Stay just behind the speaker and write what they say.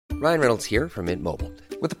Ryan Reynolds here from Mint Mobile.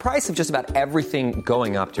 With the price of just about everything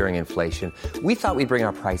going up during inflation, we thought we'd bring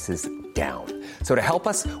our prices down. So to help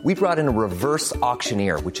us, we brought in a reverse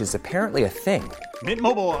auctioneer, which is apparently a thing. Mint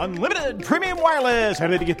Mobile Unlimited Premium Wireless. How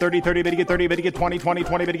to get 30, 30, bit to get 30, bit to get 20, 20,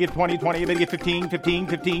 20, bit to get 20, 20, bit to get 15, 15,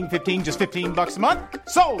 15, 15, just $15 a month?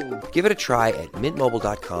 Sold! Give it a try at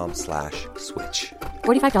mintmobile.com/switch.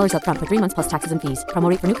 $45 up front for 3 months plus taxes and fees. Promo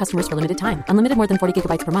rate for new customers for limited time. Unlimited more than 40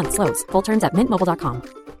 gigabytes per month. Slows full terms at mintmobile.com.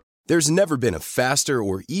 There's never been a faster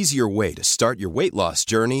or easier way to start your weight loss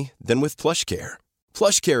journey than with PlushCare.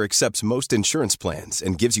 PlushCare accepts most insurance plans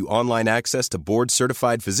and gives you online access to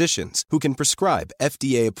board-certified physicians who can prescribe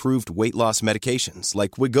FDA-approved weight loss medications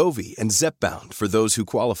like Wegovy and Zepbound for those who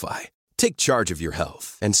qualify. Take charge of your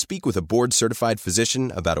health and speak with a board-certified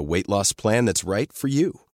physician about a weight loss plan that's right for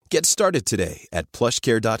you. Get started today at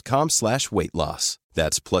plushcare.com/weight loss.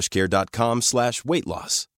 That's plushcare.com/weight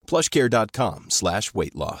loss.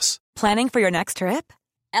 plushcare.com/weight loss. Planning for your next trip?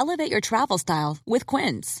 Elevate your travel style with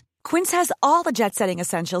Quince. Quince has all the jet-setting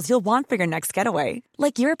essentials you'll want for your next getaway,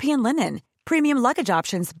 like European linen, premium luggage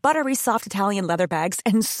options, buttery soft Italian leather bags,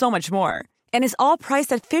 and so much more. And is all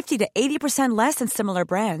priced at 50 to 80% less than similar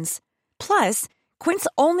brands. Plus, Quince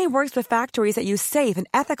only works with factories that use safe and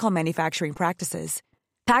ethical manufacturing practices.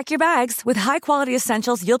 Pack your bags with high-quality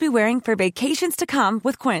essentials you'll be wearing for vacations to come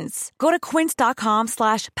with Quince. Go to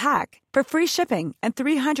quince.com/pack for free shipping and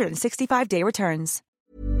 365-day returns.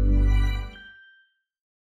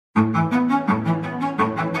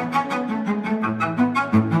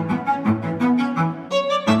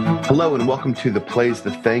 Hello and welcome to The Play's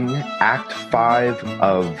the Thing, Act 5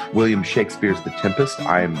 of William Shakespeare's The Tempest.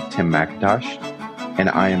 I am Tim McIntosh, and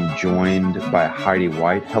I am joined by Heidi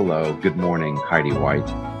White. Hello, good morning, Heidi White.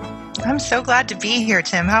 I'm so glad to be here,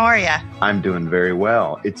 Tim. How are you? I'm doing very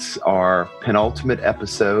well. It's our penultimate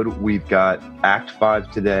episode. We've got Act 5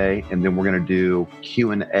 today, and then we're going to do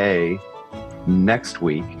Q&A next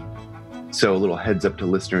week. So a little heads up to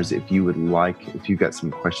listeners, if you've got some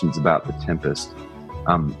questions about The Tempest,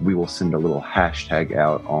 we will send a little hashtag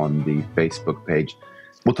out on the Facebook page.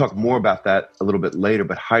 We'll talk more about that a little bit later.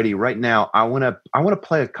 But Heidi, right now, I want to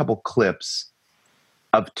play a couple clips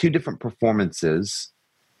of two different performances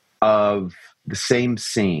of the same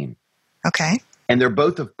scene. Okay. And they're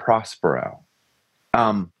both of Prospero.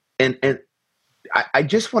 And I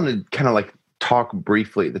just want to kind of like talk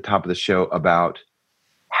briefly at the top of the show about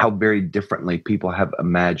how very differently people have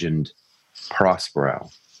imagined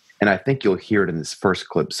Prospero. And I think you'll hear it in this first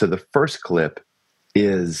clip. So the first clip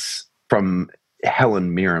is from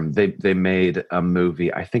Helen Mirren. They made a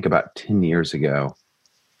movie, I think about 10 years ago.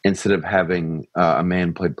 Instead of having a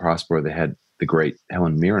man play Prospero, they had the great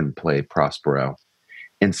Helen Mirren play Prospero.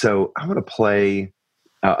 And so I'm going to play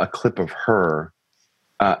a clip of her.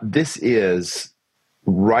 This is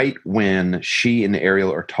right when she and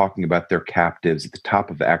Ariel are talking about their captives at the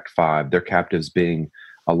top of Act 5, their captives being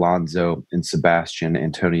Alonso and Sebastian,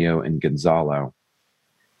 Antonio and Gonzalo.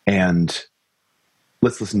 And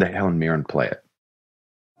let's listen to Helen Mirren play it.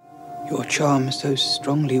 Your charm so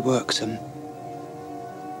strongly worksome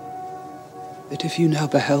that if you now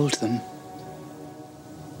beheld them,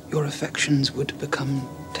 your affections would become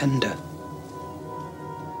tender.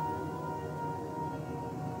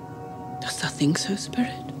 Dost thou think so,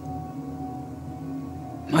 spirit?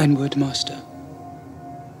 Mine would, master.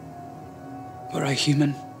 Were I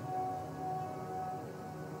human.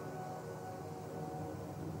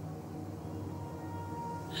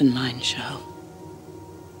 And mine shall.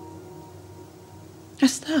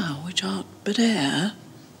 As thou, which art but air,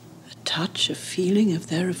 a touch, a feeling of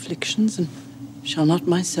their afflictions, and shall not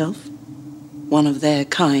myself, one of their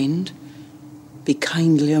kind, be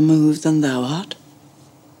kindlier moved than thou art?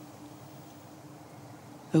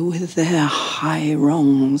 Though with their high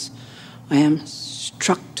wrongs I am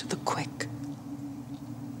struck to the quick,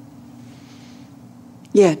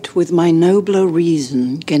 yet with my nobler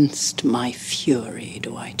reason 'gainst my fury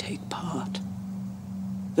do I take part.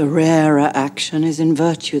 The rarer action is in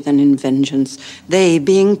virtue than in vengeance. They,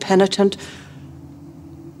 being penitent,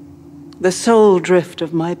 the sole drift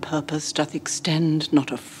of my purpose doth extend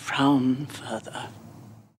not a frown further.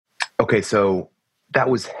 Okay, so that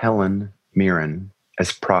was Helen Mirren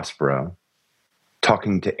as Prospero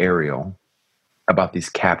talking to Ariel about these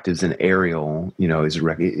captives, and Ariel,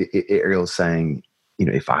 Ariel saying,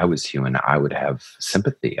 if I was human, I would have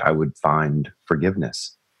sympathy. I would find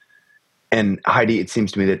forgiveness. And Heidi, it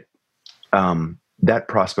seems to me that that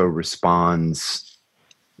Prospero responds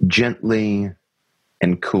gently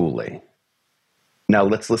and coolly. Now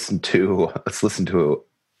let's listen to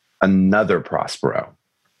another Prospero.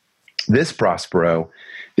 This Prospero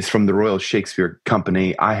is from the Royal Shakespeare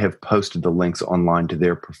Company. I have posted the links online to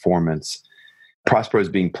their performance. Prospero is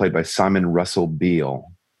being played by Simon Russell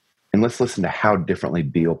Beale. And let's listen to how differently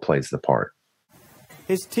Beale plays the part.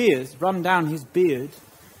 His tears run down his beard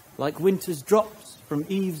like winter's drops from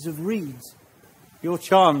eaves of reeds. Your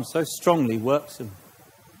charm so strongly works them,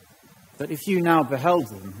 that if you now beheld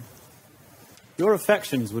them, your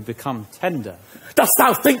affections would become tender. Dost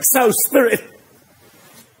thou think so, spirit?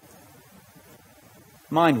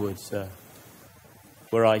 Mine would, sir,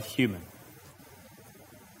 were I human.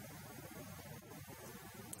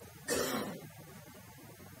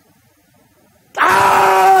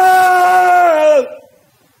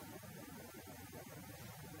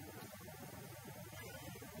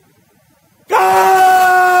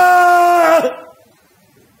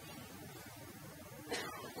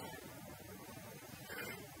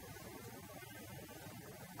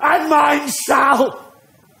 And mine shall.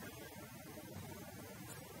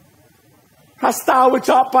 Hast thou which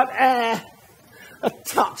art but air, a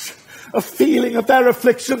touch, a feeling of their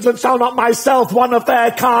afflictions, and shall not myself, one of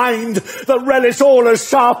their kind, that relish all as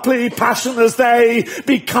sharply passion as they,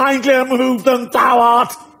 be kindlier moved than thou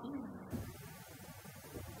art?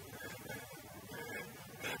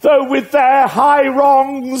 Though with their high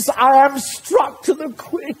wrongs I am struck to the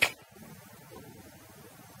quick,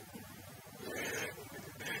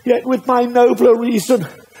 yet with my nobler reason,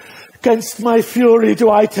 against my fury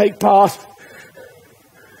do I take part.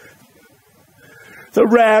 The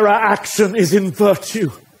rarer action is in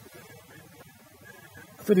virtue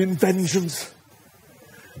than in vengeance.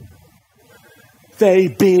 They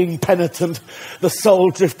being penitent, the sole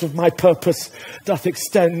drift of my purpose doth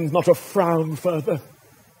extend not a frown further.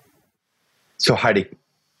 So Heidi,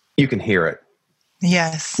 you can hear it.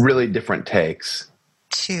 Yes. Really different takes.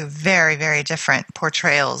 Two very, very different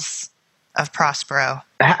portrayals of Prospero.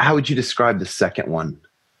 How would you describe the second one?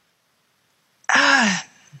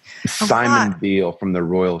 Simon Beale from the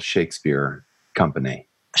Royal Shakespeare Company.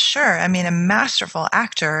 Sure. I mean, a masterful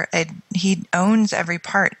actor. He owns every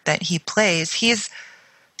part that he plays.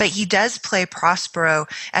 But he does play Prospero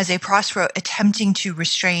as a Prospero attempting to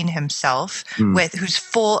restrain himself, who's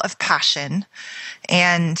full of passion.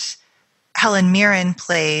 And Helen Mirren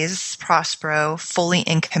plays Prospero fully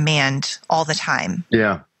in command all the time.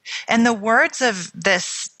 Yeah. And the words of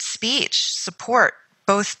this speech support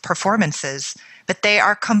both performances, but they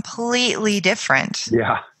are completely different.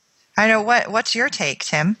 Yeah. I know. What's your take,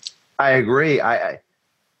 Tim? I agree.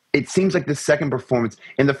 It seems like the second performance,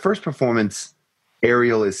 in the first performance,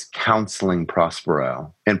 Ariel is counseling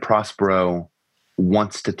Prospero, and Prospero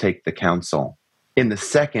wants to take the counsel. In the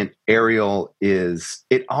second, Ariel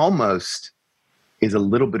it almost is a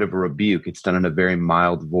little bit of a rebuke. It's done in a very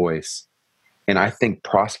mild voice. And I think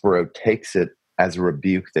Prospero takes it as a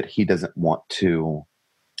rebuke that he doesn't want to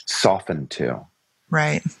soften to.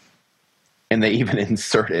 Right. And they even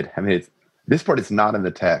inserted, I mean, this part is not in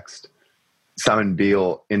the text. Simon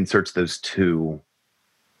Beale inserts those two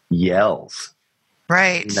yells.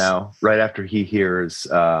 Right. You know, right after he hears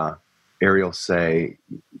Ariel say,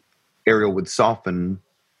 Ariel would soften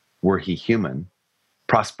were he human.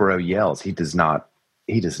 Prospero yells. He does not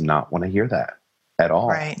want to hear that at all.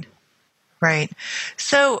 Right. Right.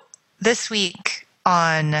 So this week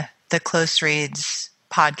on the Close Reads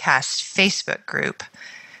podcast Facebook group,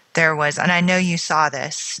 there was, and I know you saw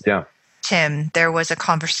this. Yeah. Tim, there was a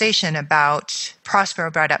conversation about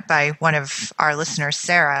Prospero brought up by one of our listeners,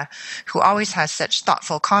 Sarah, who always has such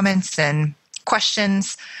thoughtful comments and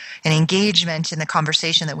questions and engagement in the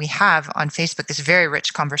conversation that we have on Facebook, this very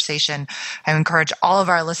rich conversation. I encourage all of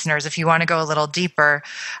our listeners, if you want to go a little deeper,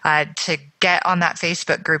 to get on that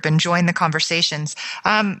Facebook group and join the conversations.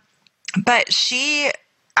 But she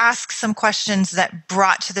asked some questions that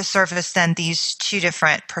brought to the surface then these two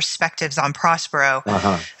different perspectives on Prospero,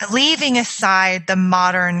 leaving aside the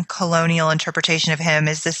modern colonial interpretation of him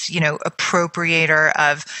as this, appropriator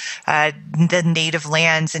of the native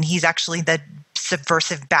lands, and he's actually the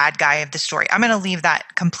subversive bad guy of the story. I'm going to leave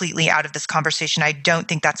that completely out of this conversation. I don't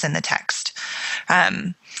think that's in the text.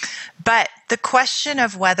 But the question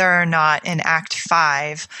of whether or not in Act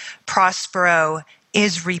 5, Prospero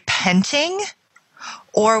is repenting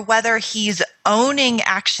or whether he's owning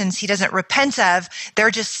actions he doesn't repent of,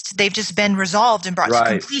 they've just been resolved and brought to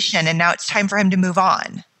completion, and now it's time for him to move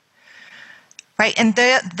on. Right? And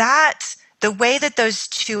the way that those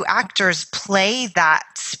two actors play that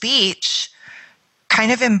speech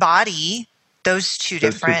kind of embody those two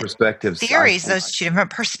different perspectives, theories, those two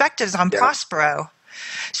different perspectives on Prospero.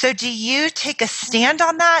 So do you take a stand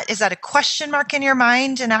on that? Is that a question mark in your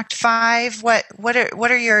mind in Act 5? What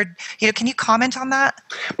are your, can you comment on that?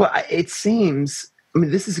 Well, it seems,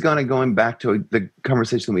 this is going back to the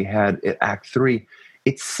conversation we had at Act 3.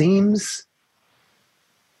 It seems,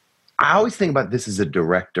 I always think about this as a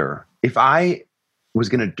director. If I was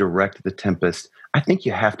going to direct The Tempest, I think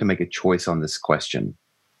you have to make a choice on this question.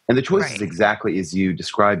 And the choice is exactly as you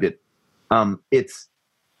described it. It's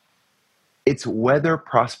whether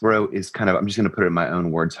Prospero is kind of, I'm just going to put it in my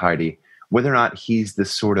own words, Heidi, whether or not he's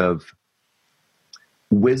this sort of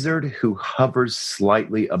wizard who hovers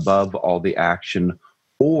slightly above all the action,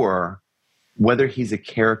 or whether he's a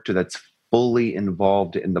character that's fully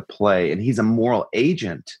involved in the play and he's a moral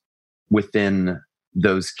agent within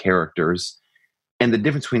those characters. And the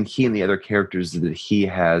difference between he and the other characters is that he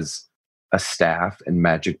has a staff and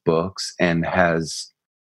magic books and has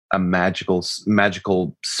a magical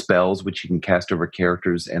spells which he can cast over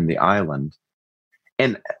characters and the island.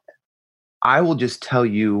 And I will just tell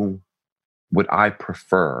you what I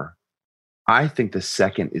prefer. I think the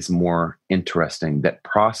second is more interesting, that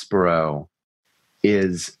Prospero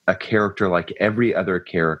is a character like every other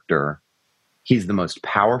character. He's the most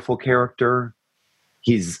powerful character.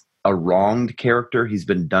 He's a wronged character. He's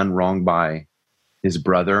been done wrong by his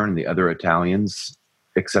brother and the other Italians,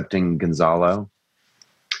 excepting Gonzalo.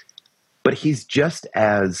 But he's just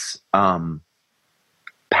as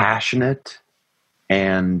passionate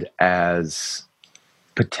and as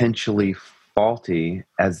potentially faulty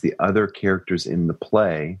as the other characters in the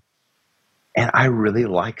play. And I really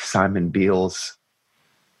like Simon Beale's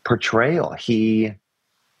portrayal. He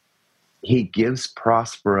gives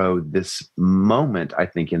Prospero this moment, I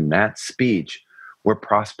think, in that speech where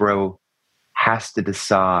Prospero has to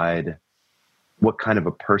decide what kind of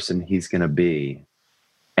a person he's going to be.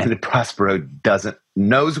 And Prospero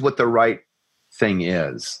knows what the right thing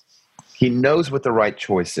is. He knows what the right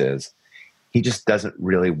choice is. He just doesn't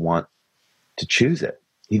really want to choose it.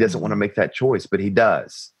 He doesn't want to make that choice, but he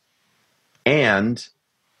does. And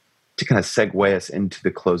to kind of segue us into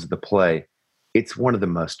the close of the play, it's one of the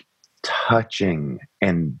most touching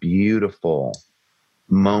and beautiful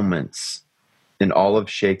moments in all of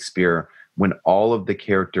Shakespeare when all of the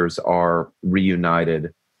characters are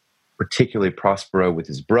reunited, particularly Prospero with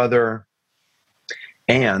his brother,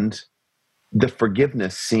 and the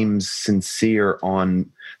forgiveness seems sincere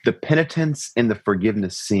the penitence and the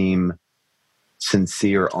forgiveness seem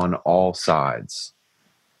sincere on all sides.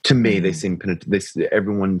 To me, they seem penitent.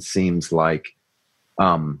 Everyone seems like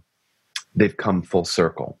they've come full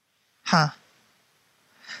circle. Huh.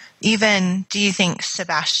 Even, do you think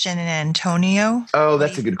Sebastian and Antonio? Oh,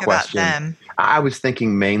 that's a good question. I was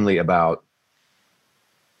thinking mainly about,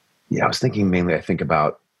 I think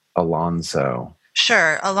about Alonso.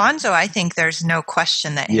 Sure. Alonso, I think there's no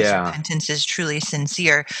question that his repentance is truly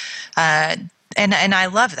sincere. And I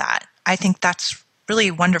love that. I think that's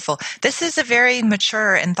really wonderful. This is a very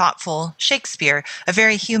mature and thoughtful Shakespeare, a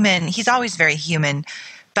very human, he's always very human.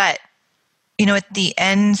 But, at the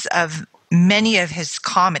ends of many of his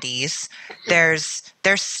comedies, there's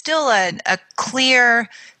still a clear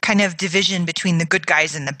kind of division between the good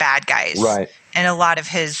guys and the bad guys. Right. And a lot of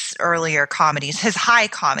his earlier comedies, his high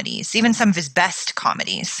comedies, even some of his best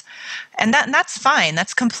comedies. And that's fine.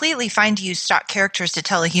 That's completely fine to use stock characters to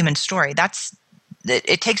tell a human story.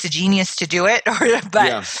 It takes a genius to do it,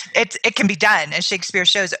 but it can be done, as Shakespeare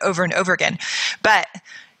shows over and over again. But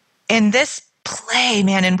in this play,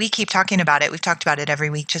 man, and we keep talking about it. We've talked about it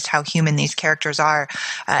every week, just how human these characters are.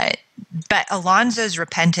 But Alonso's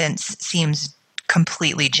repentance seems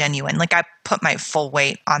completely genuine. Like, I put my full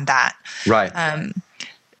weight on that. Right.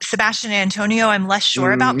 Sebastian and Antonio, I'm less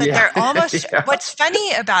sure about, but they're almost, what's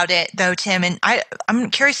funny about it though, Tim, and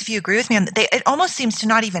I'm curious if you agree with me on that, it almost seems to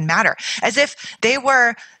not even matter, as if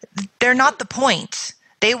they're not the point.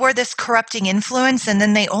 They were this corrupting influence, and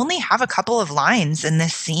then they only have a couple of lines in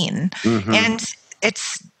this scene. Mm-hmm. And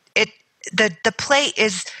the play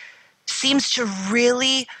seems to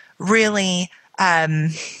really, really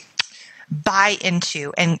buy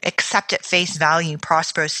into and accept at face value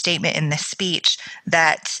Prospero's statement in this speech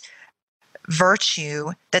that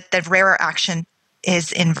that the rarer action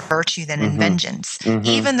is in virtue than in vengeance. Mm-hmm.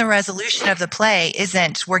 Even the resolution of the play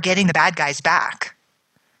isn't, we're getting the bad guys back.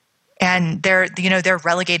 And they're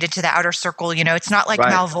relegated to the outer circle. It's not like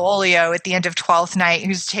Malvolio at the end of Twelfth Night,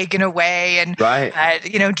 who's taken away and,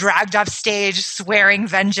 dragged off stage, swearing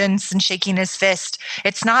vengeance and shaking his fist.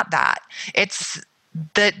 It's not that. It's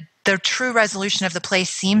the true resolution of the play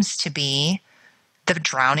seems to be the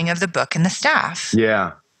drowning of the book and the staff.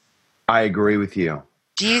 Yeah, I agree with you.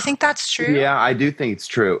 Do you think that's true? Yeah, I do think it's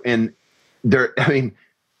true. And the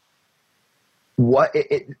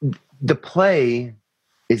play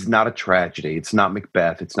is not a tragedy. It's not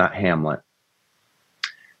Macbeth. It's not Hamlet.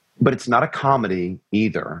 But it's not a comedy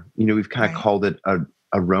either. We've kind of called it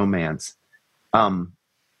a romance.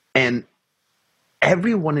 And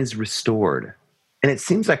everyone is restored. And it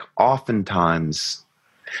seems like oftentimes,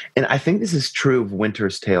 and I think this is true of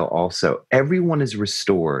Winter's Tale also, everyone is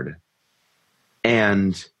restored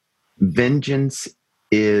and vengeance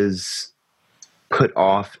is put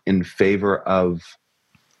off in favor of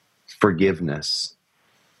forgiveness.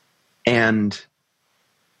 And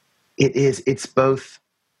it's both,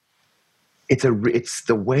 it's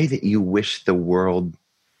the way that you wish the world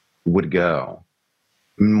would go.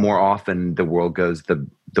 More often the world goes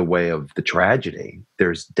the way of the tragedy.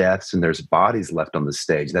 There's deaths and there's bodies left on the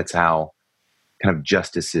stage. That's how kind of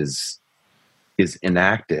justice is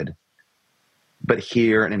enacted. But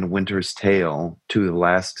here and in Winter's Tale, two of the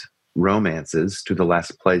last romances, two of the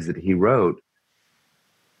last plays that he wrote,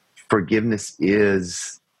 forgiveness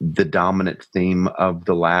is the dominant theme of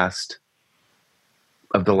the last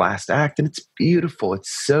act. And it's beautiful. It's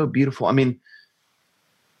so beautiful. I mean,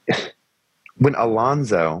 when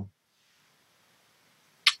Alonso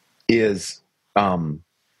is kind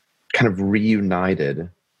of reunited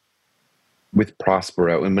with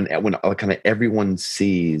Prospero, and when kind of everyone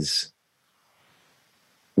sees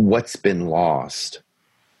what's been lost,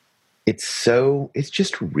 it's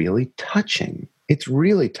just really touching. It's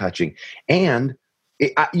really touching. And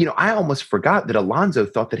I almost forgot that Alonso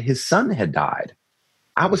thought that his son had died.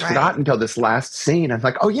 I was forgotten until this last scene. I was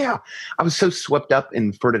like, oh yeah, I was so swept up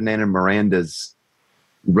in Ferdinand and Miranda's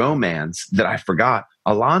romance that I forgot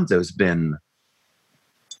Alonso's been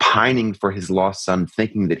pining for his lost son,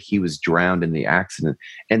 thinking that he was drowned in the accident.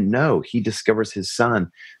 And no, he discovers his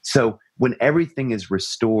son. So when everything is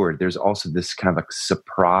restored, there's also this kind of like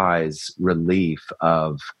surprise relief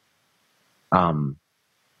of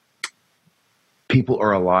people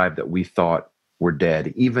are alive that we thought were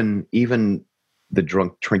dead. Even the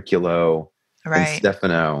drunk Trinculo and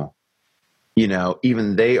Stefano,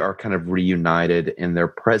 even they are kind of reunited in their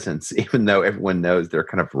presence, even though everyone knows they're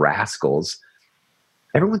kind of rascals.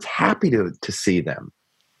 Everyone's happy to see them.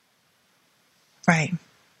 Right.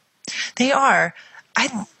 They are.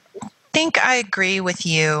 I think I agree with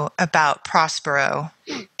you about Prospero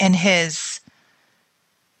and his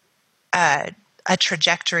a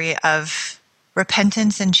trajectory of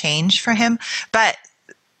repentance and change for him. But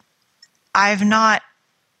I've not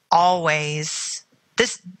always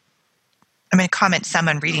I'm going to comment some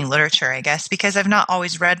on reading literature, I guess, because I've not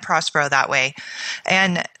always read Prospero that way.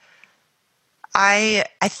 And I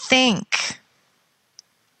think,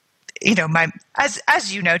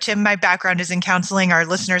 as you know, Tim, my background is in counseling. Our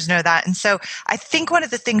listeners know that. And so I think one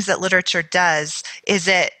of the things that literature does is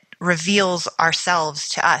it reveals ourselves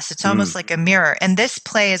to us. It's almost like a mirror. And this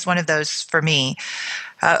play is one of those for me,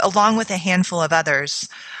 along with a handful of others,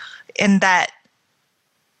 in that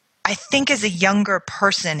I think as a younger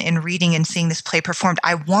person in reading and seeing this play performed,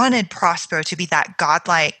 I wanted Prospero to be that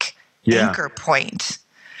godlike anchor point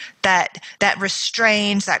that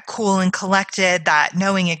restrains, that cool and collected, that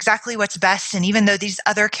knowing exactly what's best. And even though these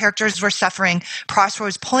other characters were suffering, Prospero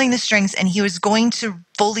was pulling the strings and he was going to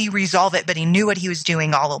fully resolve it, but he knew what he was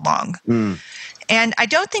doing all along. And I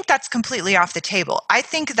don't think that's completely off the table. I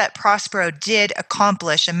think that Prospero did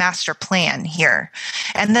accomplish a master plan here,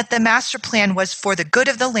 and that the master plan was for the good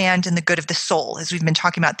of the land and the good of the soul, as we've been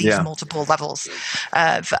talking about these multiple levels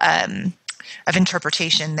of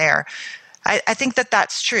interpretation there. I think that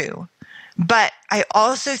that's true. But I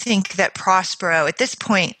also think that Prospero, at this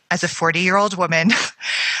point, as a 40-year-old woman,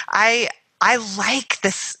 I like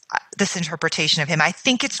this interpretation of him. I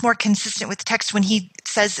think it's more consistent with the text when he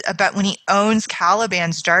says about when he owns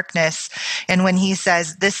Caliban's darkness and when he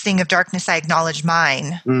says, "This thing of darkness I acknowledge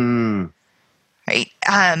mine." Right?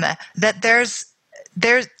 That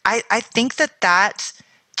I think that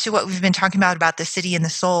to what we've been talking about the city and the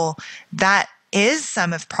soul, that is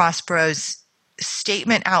some of Prospero's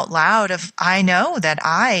statement out loud of, I know that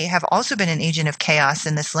I have also been an agent of chaos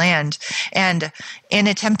in this land, and in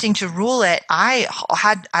attempting to rule it, I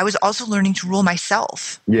was also learning to rule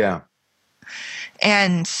myself. Yeah.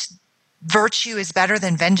 And virtue is better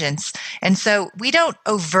than vengeance. And so we don't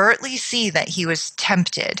overtly see that he was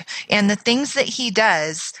tempted, and the things that he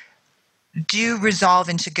does do resolve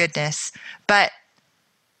into goodness. But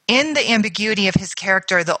in the ambiguity of his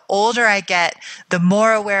character, the older I get, the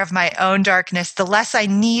more aware of my own darkness, the less I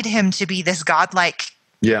need him to be this godlike,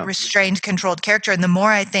 restrained, controlled character. And the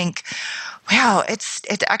more I think, wow,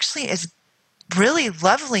 it actually is really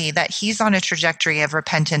lovely that he's on a trajectory of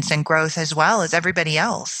repentance and growth as well as everybody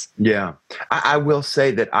else. Yeah. I will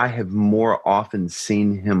say that I have more often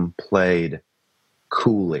seen him played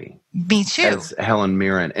coolly. Me too. As Helen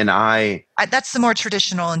Mirren. And that's the more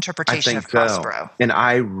traditional interpretation of Prospero. So. And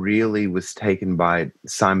I really was taken by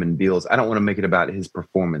Simon Beale's. I don't want to make it about his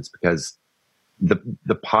performance because the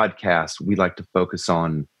podcast, we like to focus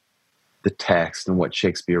on the text and what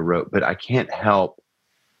Shakespeare wrote, but I can't help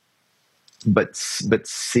but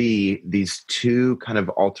see these two kind of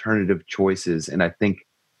alternative choices. And I think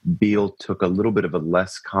Beale took a little bit of a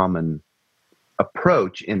less common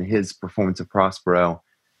approach in his performance of Prospero.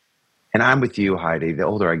 And I'm with you, Heidi. The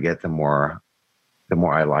older I get, the more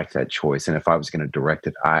I like that choice. And if I was going to direct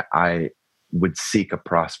it, I would seek a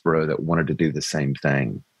Prospero that wanted to do the same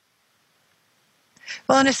thing.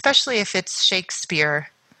 Well, and especially if it's Shakespeare,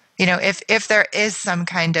 you know, if there is some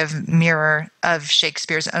kind of mirror of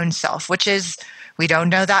Shakespeare's own self, which is, we don't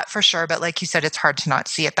know that for sure, but like you said, it's hard to not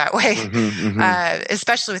see it that way,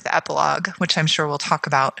 especially with the epilogue, which I'm sure we'll talk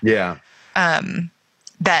about. Yeah.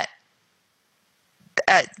 That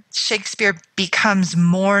Shakespeare becomes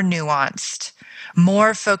more nuanced,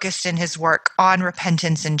 more focused in his work on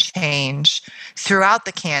repentance and change throughout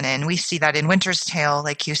the canon. We see that in Winter's Tale,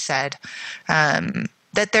 like you said,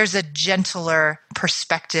 that there's a gentler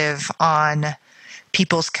perspective on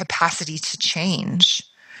people's capacity to change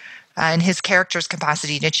and his character's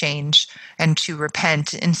capacity to change and to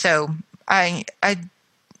repent. And so I'm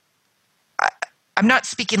not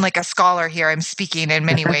speaking like a scholar here. I'm speaking in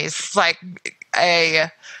many ways like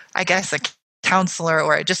a counselor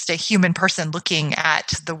or just a human person looking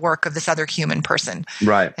at the work of this other human person.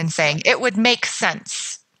 Right. And saying it would make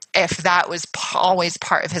sense if that was always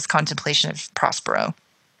part of his contemplation of Prospero.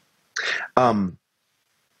 I've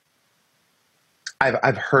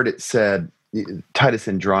heard it said Titus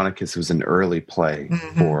Andronicus was an early play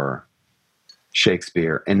for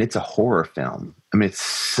Shakespeare, and it's a horror film. I mean, it's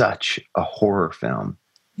such a horror film.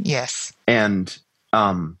 Yes. And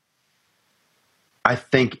I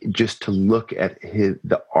think just to look at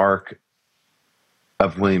the arc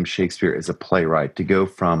of William Shakespeare as a playwright, to go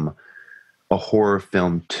from a horror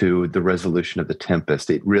film to the resolution of the Tempest,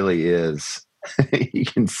 it really is. you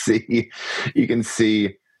can see,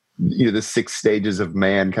 the 6 stages of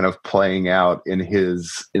man kind of playing out in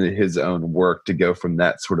his own work, to go from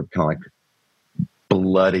that sort of kind of like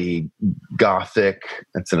bloody Gothic.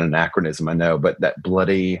 That's an anachronism, I know, but that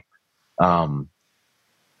bloody,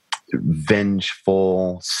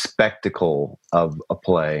 vengeful spectacle of a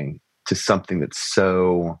play to something that's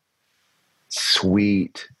so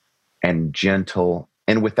sweet and gentle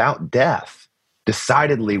and without death,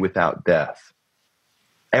 decidedly without death.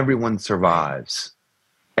 Everyone survives.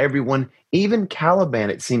 Everyone, even Caliban,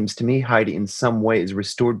 it seems to me, Heidi, in some way is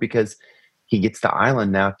restored because he gets the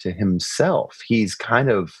island now to himself. He's kind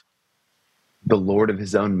of the lord of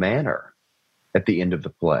his own manor at the end of the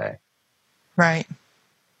play. Right.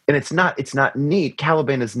 And it's not neat.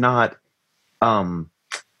 Caliban is not,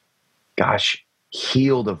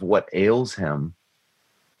 healed of what ails him,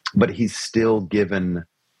 but he's still given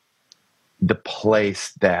the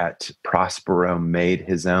place that Prospero made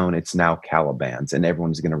his own. It's now Caliban's, and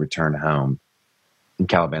everyone's going to return home, and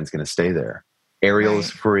Caliban's going to stay there. Ariel is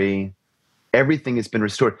free. Everything has been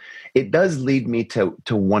restored. It does lead me to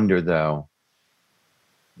wonder, though,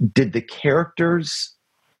 did the characters,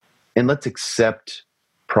 and let's accept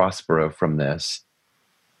Prospero from this,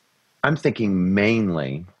 I'm thinking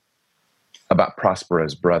mainly about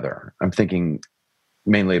Prospero's brother. I'm thinking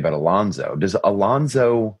mainly about Alonso. Does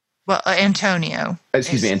Alonso... Well, Antonio.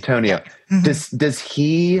 Excuse me, Antonio. Yeah. Mm-hmm.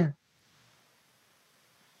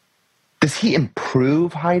 Does he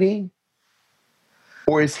improve, Heidi?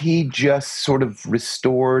 Or is he just sort of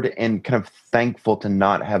restored and kind of thankful to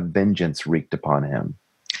not have vengeance wreaked upon him?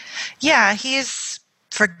 Yeah, he's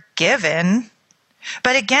forgiven.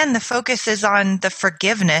 But again, the focus is on the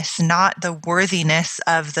forgiveness, not the worthiness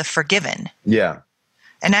of the forgiven. Yeah.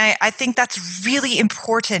 And I think that's really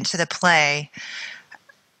important to the play.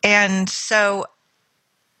 And so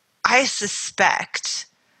I suspect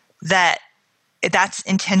that that's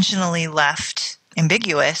intentionally left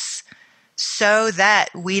ambiguous so that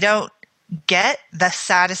we don't get the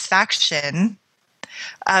satisfaction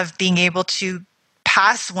of being able to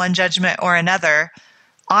pass one judgment or another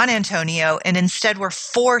on Antonio, and instead we're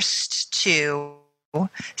forced to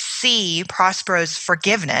see Prospero's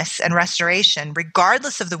forgiveness and restoration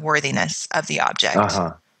regardless of the worthiness of the object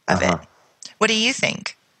of it. What do you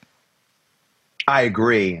think? I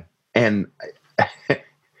agree. And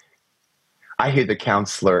I hear the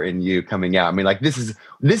counselor in you coming out. I mean, like, this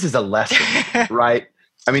is a lesson, right?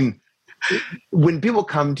 I mean, When people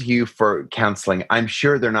come to you for counseling, I'm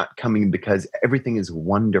sure they're not coming because everything is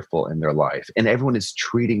wonderful in their life and everyone is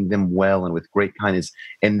treating them well and with great kindness,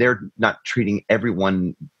 and they're not treating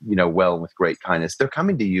everyone, well with great kindness. They're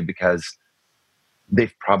coming to you because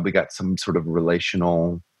they've probably got some sort of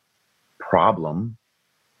relational problem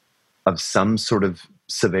of some sort of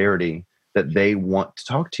severity that they want to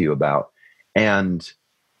talk to you about. And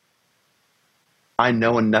I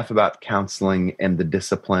know enough about counseling and the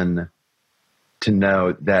discipline to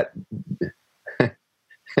know that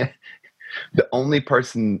the only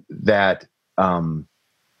person that, how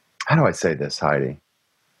do I say this, Heidi?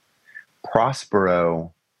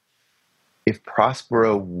 If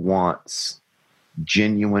Prospero wants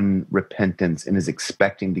genuine repentance and is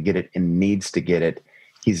expecting to get it and needs to get it,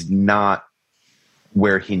 he's not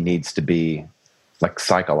where he needs to be, like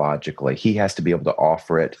psychologically. He has to be able to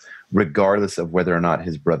offer it regardless of whether or not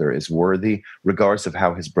his brother is worthy, regardless of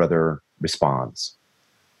how his brother responds.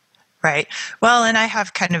 Right. Well, and I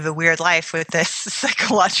have kind of a weird life with this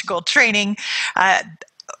psychological training,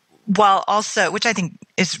 while also, which I think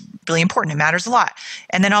is really important. It matters a lot.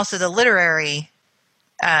 And then also the literary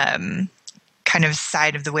kind of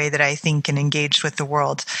side of the way that I think and engage with the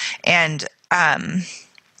world. And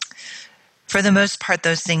for the most part,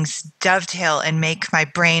 those things dovetail and make my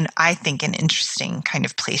brain, I think, an interesting kind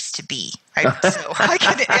of place to be. Right? So I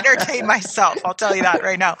can entertain myself. I'll tell you that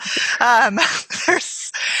right now.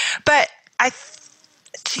 But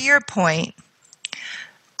to your point,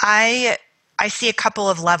 I see a couple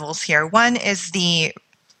of levels here. One is the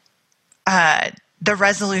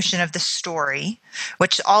resolution of the story,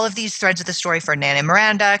 which all of these threads of the story, Ferdinand and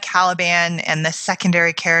Miranda, Caliban, and the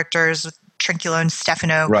secondary characters with Trinculo and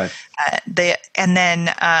Stefano, right? And then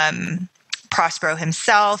Prospero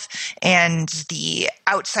himself and the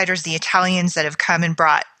outsiders, the Italians that have come and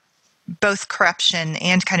brought both corruption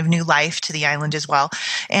and kind of new life to the island as well.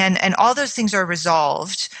 And all those things are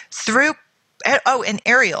resolved through, and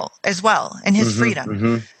Ariel as well, and his freedom.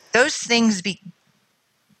 Mm-hmm. Those things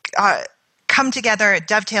come together,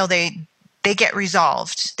 dovetail, they get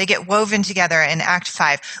resolved. They get woven together in Act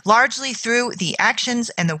 5, largely through the actions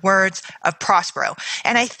and the words of Prospero.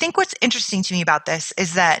 And I think what's interesting to me about this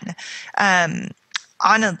is that on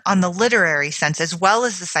the literary sense, as well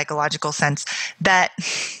as the psychological sense, that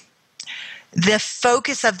the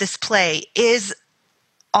focus of this play is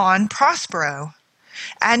on Prospero.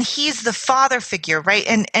 And he's the father figure, right?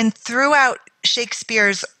 And throughout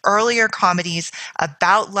Shakespeare's earlier comedies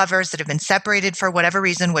about lovers that have been separated for whatever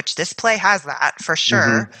reason, which this play has that for sure,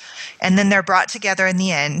 mm-hmm. and then they're brought together in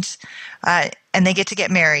the end, and they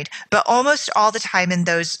get married. But almost all the time in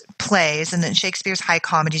those plays, and then Shakespeare's high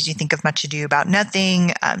comedies, you think of Much Ado About Nothing,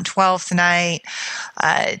 12th Night,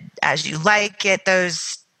 As You Like It,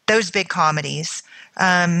 those big comedies,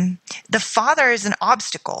 the father is an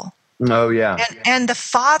obstacle. Oh, yeah. And the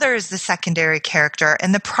father is the secondary character,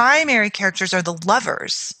 and the primary characters are the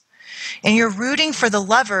lovers. And you're rooting for the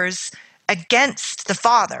lovers against the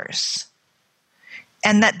fathers.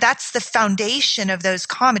 And that's the foundation of those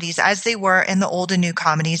comedies, as they were in the old and new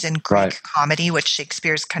comedies and Greek comedy, which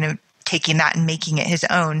Shakespeare's kind of taking that and making it his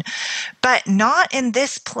own, but not in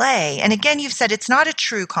this play. And again, you've said it's not a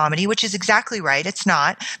true comedy, which is exactly right. It's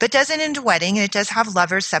not, but it does end in a wedding, and it does have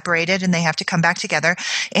lovers separated and they have to come back together.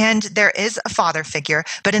 And there is a father figure,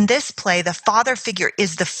 but in this play, the father figure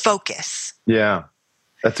is the focus. Yeah,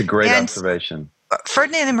 that's a great observation.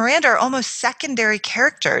 Ferdinand and Miranda are almost secondary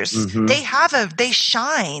characters. Mm-hmm. They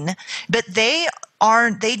shine, but they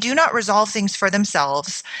do not resolve things for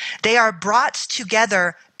themselves. They are brought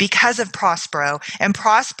together because of Prospero, and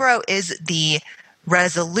Prospero is the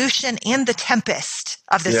resolution and the Tempest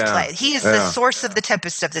of this play. He is the source of the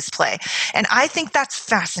Tempest of this play. And I think that's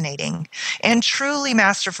fascinating and truly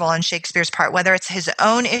masterful on Shakespeare's part, whether it's his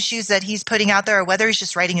own issues that he's putting out there or whether he's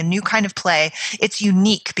just writing a new kind of play. It's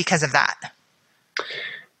unique because of that.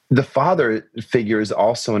 The father figure is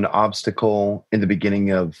also an obstacle in the beginning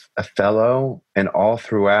of Othello and all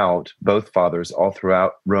throughout, both fathers, all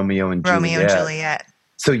throughout Romeo and Juliet.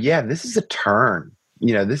 So yeah, this is a turn.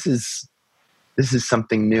 This is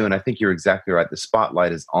something new, and I think you're exactly right. The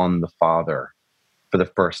spotlight is on the father for the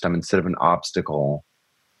first time instead of an obstacle.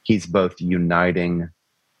 He's both uniting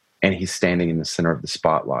and he's standing in the center of the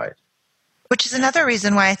spotlight. Which is another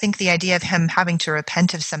reason why I think the idea of him having to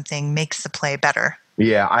repent of something makes the play better.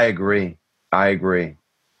 Yeah, I agree.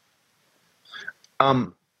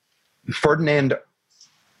 Ferdinand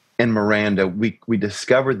and Miranda, we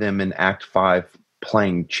discover them in Act 5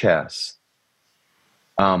 playing chess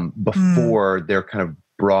before they're kind of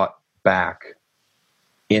brought back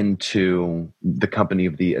into the company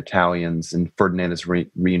of the Italians, and Ferdinand is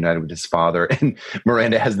reunited with his father. And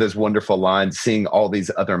Miranda has this wonderful line, seeing all these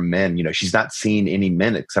other men. She's not seen any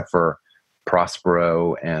men except for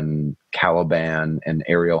Prospero and Caliban and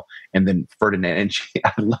Ariel, and then Ferdinand. And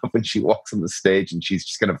I love when she walks on the stage and she's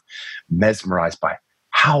just kind of mesmerized by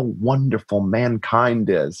how wonderful mankind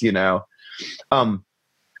is. My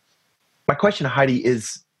question to Heidi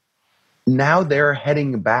is, now they're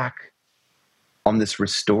heading back on this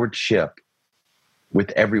restored ship with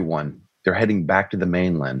everyone. They're heading back to the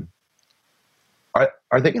mainland.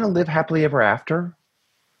 Are they going to live happily ever after?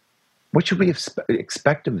 What should we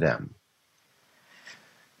expect of them?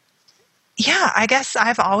 Yeah, I guess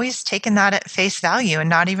I've always taken that at face value and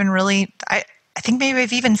not even really, I think maybe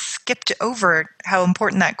I've even skipped over how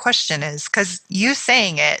important that question is, because you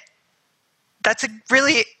saying it, that's a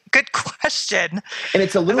really good question. And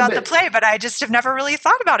it's a little about the play, but I just have never really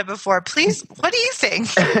thought about it before. Please, what do you think?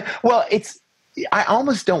 Well, I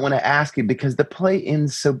almost don't want to ask you, because the play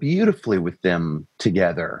ends so beautifully with them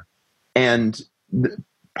together. And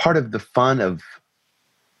part of the fun of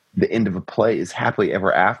the end of a play is happily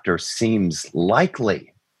ever after seems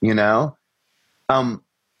likely, But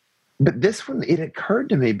this one, it occurred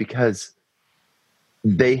to me because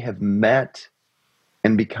they have met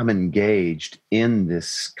and become engaged in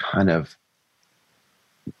this kind of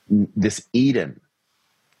this Eden.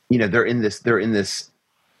 They're in this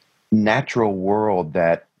natural world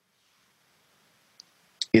that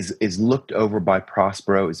is looked over by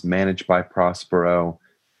Prospero, is managed by Prospero.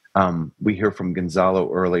 We hear from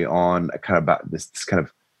Gonzalo early on kind of about this kind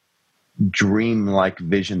of dreamlike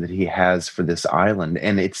vision that he has for this island.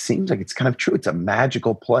 And it seems like it's kind of true. It's a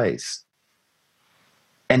magical place.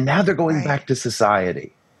 And now they're going back to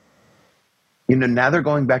society. Now they're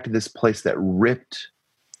going back to this place that ripped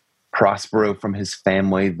Prospero from his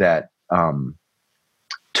family, that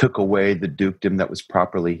took away the dukedom that was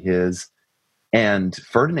properly his. And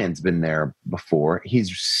Ferdinand's been there before. He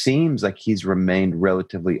seems like he's remained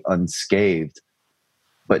relatively unscathed.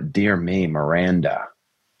 But dear me, Miranda,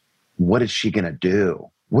 what is she going to do?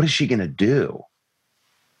 What is she going to do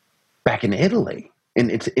back in Italy, in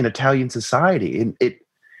Italian society?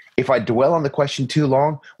 If I dwell on the question too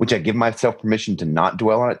long, which I give myself permission to not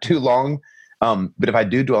dwell on it too long, but if I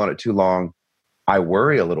do dwell on it too long, I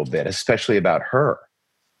worry a little bit, especially about her.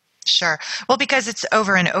 Sure. Well, because it's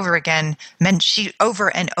over and over again, she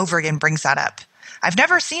over and over again brings that up. I've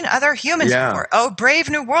never seen other humans before. Oh, brave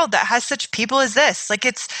new world that has such people as this. Like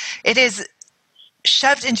it is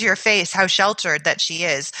shoved into your face how sheltered that she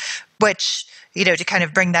is, which, to kind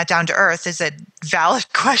of bring that down to earth is a valid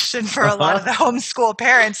question for a lot of the homeschool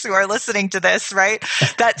parents who are listening to this, right?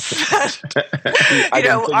 That's,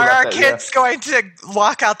 are our kids going to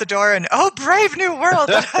walk out the door and, oh, brave new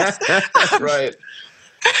world. Right.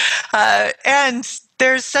 And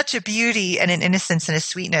there's such a beauty and an innocence and a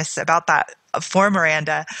sweetness about that for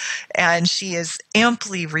Miranda. And she is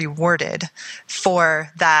amply rewarded for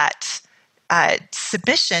that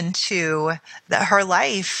submission to her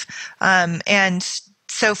life. And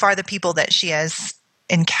so far, the people that she has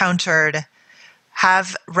encountered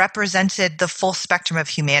have represented the full spectrum of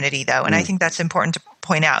humanity, though. And I think that's important to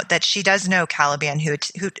point out, that she does know Caliban, who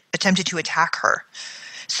attempted to attack her.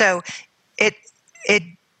 So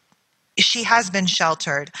she has been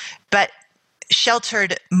sheltered, but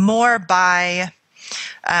sheltered more by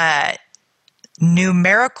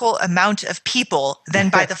numerical amount of people than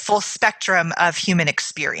by the full spectrum of human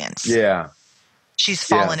experience. Yeah. She's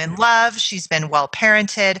fallen in love. She's been well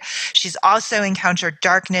parented. She's also encountered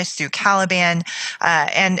darkness through Caliban.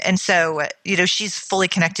 And so, she's fully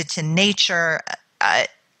connected to nature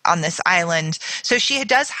on this island. So she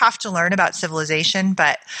does have to learn about civilization,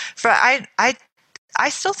 but I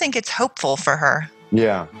still think it's hopeful for her.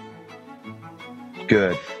 Yeah.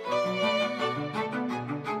 Good.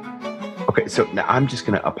 Okay, so now I'm just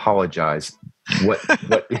going to apologize. What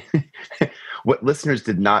listeners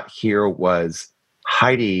did not hear was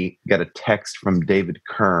Heidi got a text from David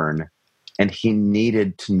Kern, and he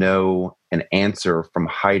needed to know an answer from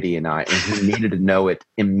Heidi and I, and he needed to know it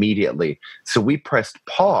immediately. So we pressed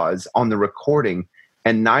pause on the recording,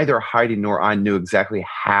 and neither Heidi nor I knew exactly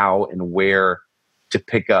how and where to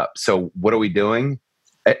pick up. So what are we doing?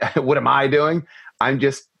 What am I doing? I'm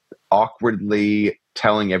just awkwardly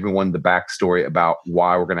telling everyone the backstory about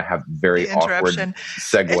why we're going to have very awkward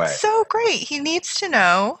segue. It's so great. He needs to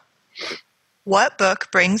know what book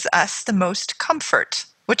brings us the most comfort,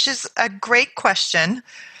 which is a great question.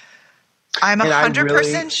 I'm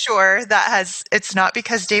 100% sure it's not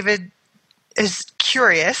because David is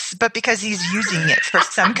curious, but because he's using it for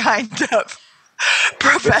some kind of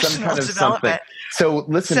professional development. Something. So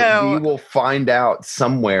listen, we will find out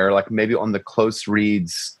somewhere, like maybe on the Close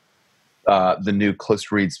Reads, the new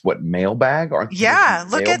Close Reads, mailbag? Yeah,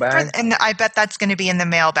 look and I bet that's going to be in the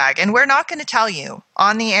mailbag. And we're not going to tell you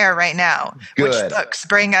on the air right now which books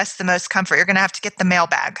bring us the most comfort. You're going to have to get the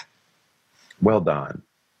mailbag. Well done.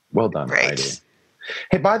 Well done, Great. Heidi.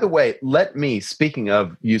 Hey, by the way, speaking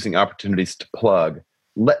of using opportunities to plug,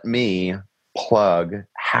 let me plug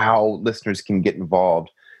how listeners can get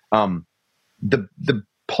involved. The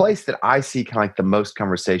place that I see kind of like the most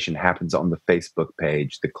conversation happens on the Facebook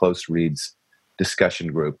page, the Close Reads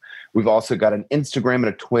discussion group. We've also got an Instagram and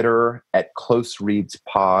a Twitter at Close Reads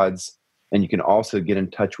Pods. And you can also get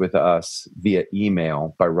in touch with us via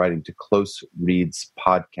email by writing to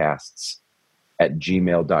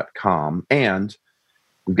closereadspodcasts@gmail.com. And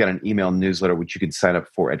we've got an email newsletter which you can sign up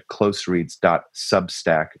for at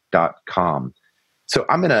closereads.substack.com. So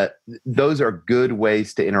those are good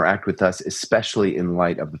ways to interact with us, especially in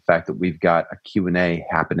light of the fact that we've got a Q&A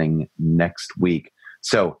happening next week.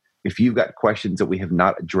 So if you've got questions that we have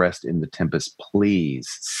not addressed in the Tempest, please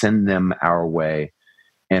send them our way,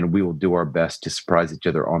 and we will do our best to surprise each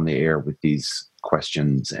other on the air with these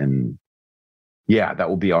questions. And yeah, that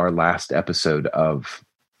will be our last episode of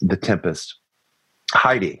the Tempest.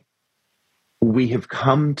 Heidi, we have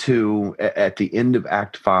come to, at the end of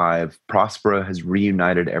Act 5, Prospero has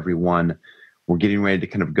reunited everyone. We're getting ready to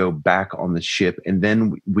kind of go back on the ship. And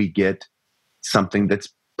then we get something that's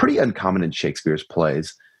pretty uncommon in Shakespeare's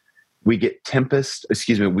plays. We get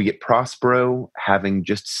we get Prospero having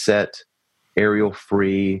just set Ariel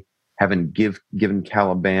free, having given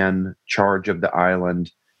Caliban charge of the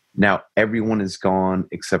island. Now everyone is gone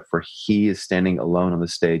except for he is standing alone on the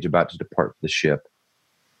stage about to depart the ship.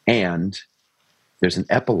 And there's an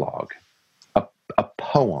epilogue, a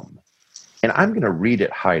poem. And I'm going to read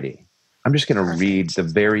it, Heidi. I'm just going to read the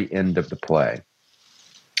very end of the play,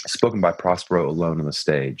 spoken by Prospero alone on the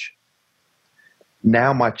stage.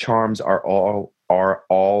 Now my charms are all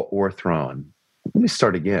o'erthrown. Let me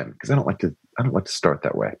start again, because I don't like to start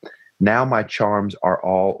that way. Now my charms are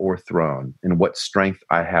all o'erthrown, and what strength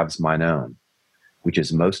I have's mine own, which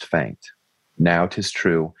is most faint. Now 'tis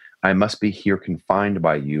true, I must be here confined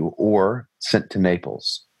by you, or sent to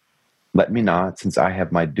Naples. Let me not, since I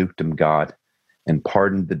have my dukedom got, and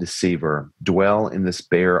pardoned the deceiver, dwell in this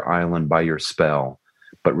bare island by your spell,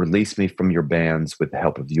 but release me from your bands with the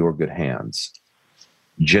help of your good hands.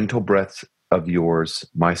 Gentle breaths of yours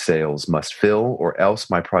my sails must fill, or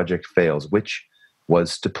else my project fails, which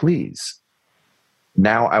was to please.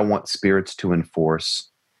 Now I want spirits to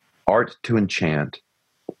enforce, art to enchant,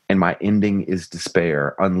 and my ending is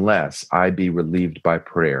despair, unless I be relieved by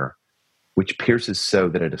prayer, which pierces so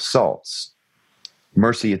that it assaults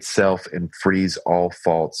mercy itself and frees all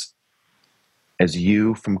faults. As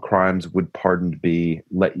you from crimes would pardoned be,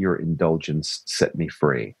 let your indulgence set me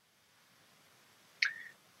free.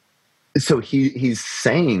 So he's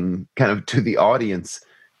saying kind of to the audience,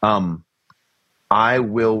 I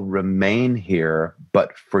will remain here,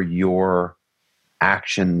 but for your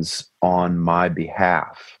actions on my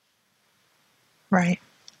behalf. Right.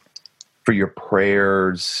 For your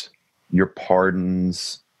prayers, your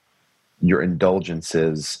pardons, your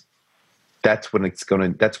indulgences. That's what's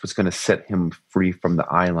going to set him free from the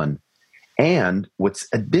island. And what's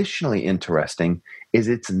additionally interesting is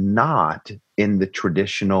it's not in the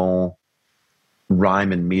traditional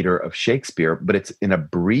rhyme and meter of Shakespeare, but it's an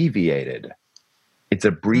abbreviated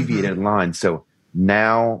line. So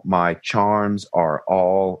now my charms are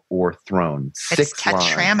all o'erthrown. 6 it's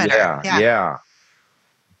tetrameter. Lines. Yeah.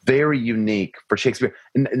 Very unique for Shakespeare.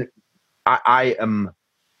 And I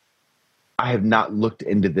have not looked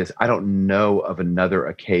into this. I don't know of another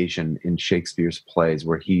occasion in Shakespeare's plays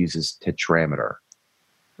where he uses tetrameter.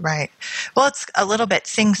 Right. Well, it's a little bit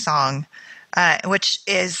sing-song, which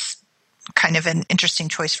is kind of an interesting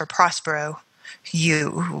choice for Prospero.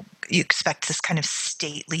 You expect this kind of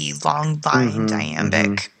stately, long line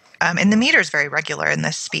iambic. And the meter is very regular in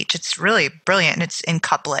this speech. It's really brilliant, and it's in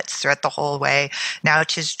couplets throughout the whole way. Now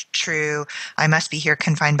 'tis true, I must be here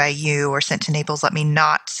confined by you, or sent to Naples, let me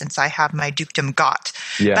not, since I have my dukedom got.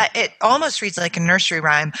 Yeah. But it almost reads like a nursery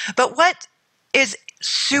rhyme. But what is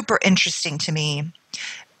super interesting to me,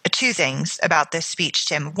 2 things about this speech,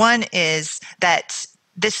 Tim. One is that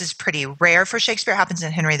this is pretty rare for Shakespeare. It happens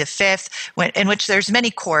in Henry V, in which there's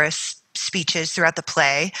many chorus speeches throughout the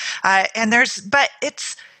play. But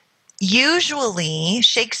it's usually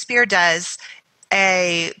Shakespeare does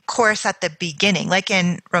a chorus at the beginning, like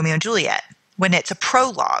in Romeo and Juliet, when it's a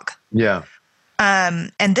prologue. Yeah.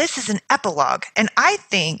 And this is an epilogue. And I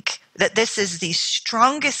think that this is the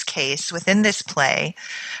strongest case within this play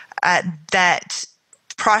that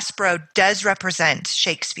Prospero does represent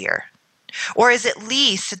Shakespeare, or is at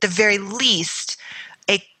the very least,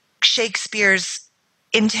 Shakespeare's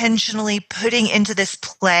intentionally putting into this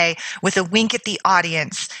play with a wink at the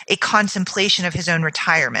audience, a contemplation of his own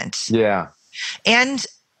retirement. Yeah. And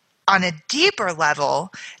on a deeper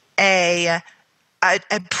level, a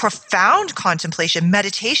profound contemplation,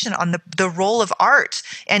 meditation on the role of art.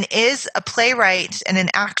 And is a playwright and an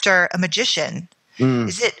actor a magician?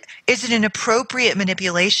 Is it an appropriate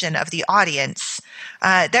manipulation of the audience?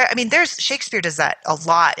 There's Shakespeare does that a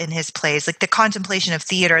lot in his plays, like the contemplation of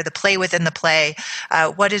theater, the play within the play,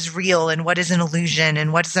 what is real and what is an illusion,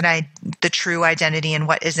 and what is the true identity and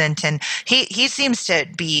what isn't. And he seems to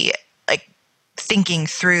be like thinking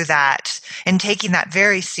through that and taking that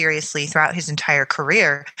very seriously throughout his entire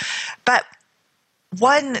career. But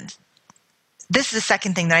this is the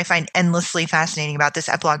second thing that I find endlessly fascinating about this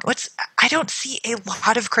epilogue. I don't see a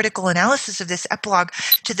lot of critical analysis of this epilogue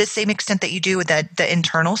to the same extent that you do with the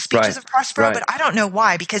internal speeches of Prospero, but I don't know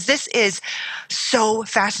why, because this is so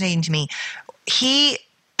fascinating to me. He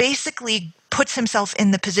basically puts himself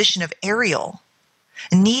in the position of Ariel,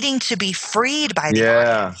 needing to be freed by the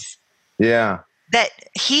audience. Yeah. That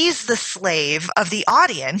he's the slave of the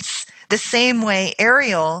audience, the same way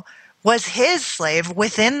Ariel was his slave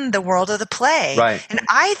within the world of the play. Right. And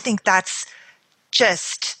I think that's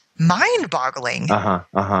just mind-boggling.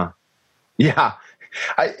 Yeah.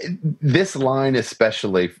 This line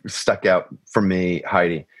especially stuck out for me,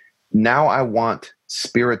 Heidi. Now I want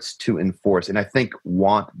spirits to enforce. And I think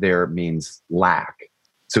want there means lack.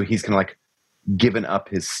 So he's kind of like given up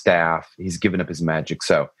his staff. He's given up his magic.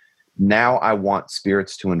 So now I want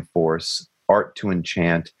spirits to enforce, art to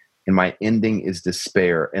enchant, and my ending is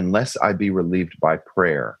despair, unless I be relieved by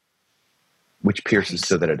prayer, which pierces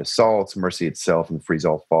so that it assaults, mercy itself, and frees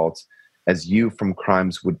all faults. As you from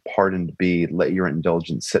crimes would pardoned be, let your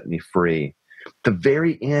indulgence set me free. The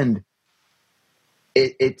very end,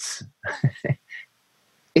 it's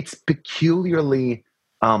it's peculiarly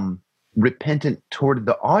repentant toward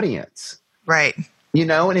the audience. Right.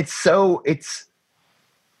 And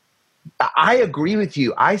I agree with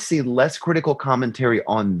you. I see less critical commentary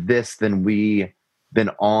on this than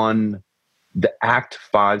on the Act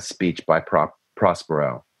 5 speech by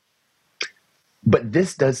Prospero. But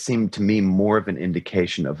this does seem to me more of an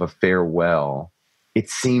indication of a farewell. It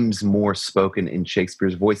seems more spoken in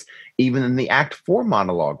Shakespeare's voice, even than the Act 4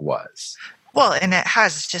 monologue was. Well, and it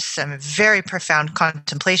has just some very profound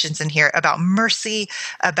contemplations in here about mercy,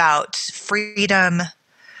 about freedom,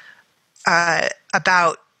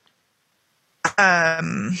 about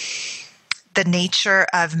the nature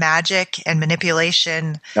of magic and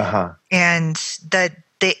manipulation, and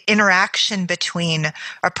the interaction between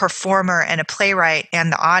a performer and a playwright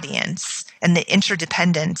and the audience, and the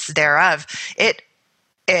interdependence thereof. It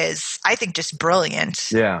is, I think, just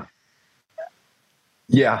brilliant. Yeah.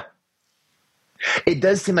 It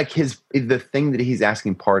does seem like the thing that he's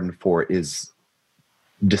asking pardon for is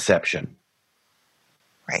deception.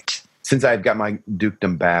 Right. Since I've got my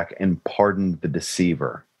dukedom back and pardoned the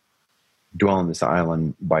deceiver, dwell on this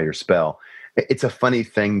island by your spell. It's a funny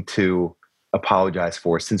thing to apologize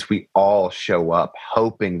for, since we all show up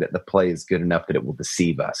hoping that the play is good enough that it will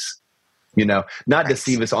deceive us. Not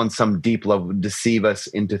deceive us on some deep level, deceive us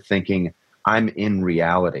into thinking I'm in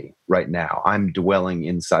reality right now. I'm dwelling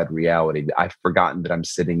inside reality. I've forgotten that I'm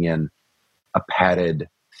sitting in a padded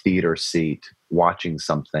theater seat watching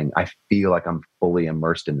something. I feel like I'm fully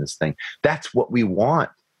immersed in this thing. That's what we want.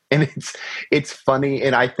 And it's funny.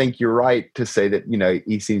 And I think you're right to say that,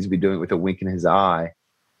 he seems to be doing it with a wink in his eye.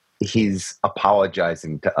 He's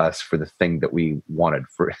apologizing to us for the thing that we wanted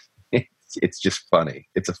for. It's just funny.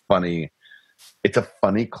 It's a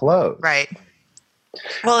funny close. Right.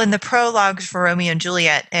 Well, in the prologues for Romeo and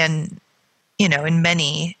Juliet, and, in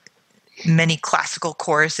many classical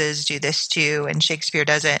choruses do this too, and Shakespeare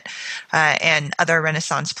does it, and other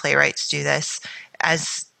Renaissance playwrights do this,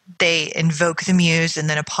 as they invoke the muse and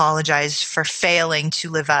then apologize for failing to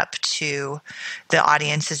live up to the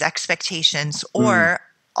audience's expectations, or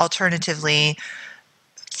alternatively,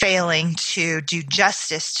 failing to do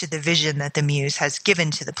justice to the vision that the muse has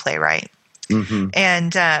given to the playwright. Mm-hmm.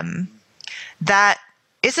 And that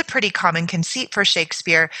is a pretty common conceit for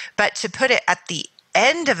Shakespeare, but to put it at the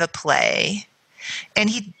end of a play,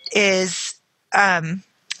 and he is, I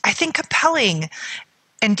think, compelling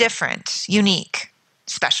and different, unique,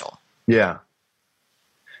 special. Yeah.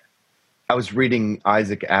 I was reading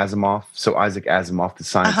Isaac Asimov. So Isaac Asimov, the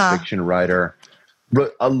science fiction writer,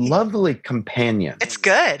 A lovely companion. It's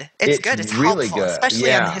good. It's good. It's really helpful, good,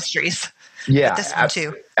 especially on the histories. Yeah, but this one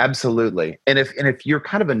too. Absolutely. And if you're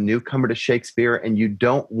kind of a newcomer to Shakespeare and you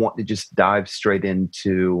don't want to just dive straight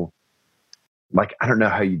into, like, I don't know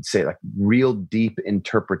how you'd say it, like real deep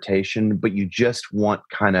interpretation, but you just want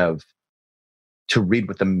kind of to read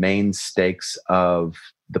what the main stakes of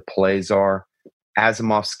the plays are,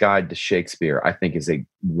 Asimov's Guide to Shakespeare, I think, is a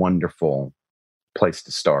wonderful place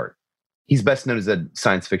to start. He's best known as a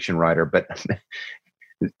science fiction writer, but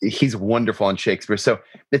he's wonderful on Shakespeare. So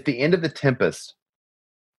at the end of The Tempest,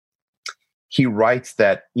 he writes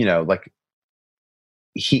that, like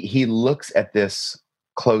he looks at this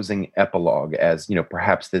closing epilogue as,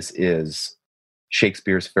 perhaps this is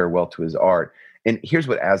Shakespeare's farewell to his art. And here's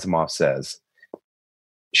what Asimov says.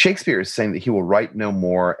 Shakespeare is saying that he will write no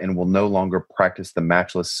more and will no longer practice the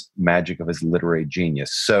matchless magic of his literary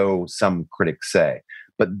genius. So some critics say.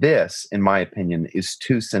 But this, in my opinion, is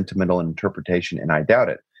too sentimental an interpretation, and I doubt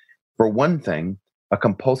it. For one thing, a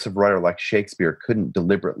compulsive writer like Shakespeare couldn't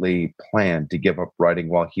deliberately plan to give up writing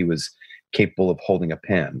while he was capable of holding a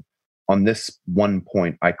pen. On this one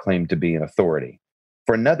point, I claim to be an authority.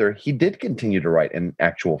 For another, he did continue to write in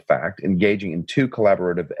actual fact, engaging in 2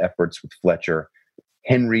 collaborative efforts with Fletcher,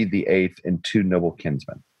 Henry VIII, and 2 noble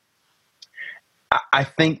kinsmen. I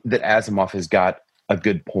think that Asimov has got a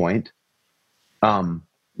good point.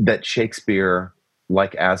 That Shakespeare,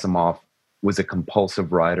 like Asimov, was a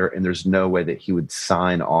compulsive writer, and there's no way that he would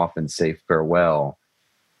sign off and say farewell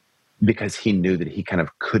because he knew that he kind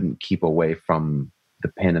of couldn't keep away from the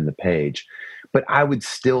pen and the page. But I would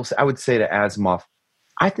say to Asimov,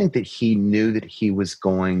 I think that he knew that he was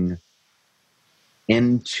going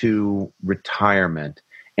into retirement,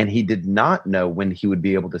 and he did not know when he would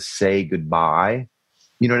be able to say goodbye.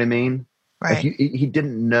 You know what I mean? Right. Like he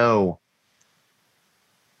didn't know.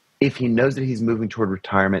 If he knows that he's moving toward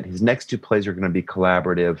retirement, his next 2 plays are going to be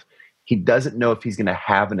collaborative. He doesn't know if he's going to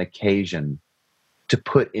have an occasion to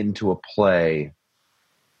put into a play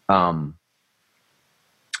and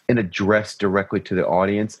address directly to the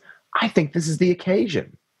audience. I think this is the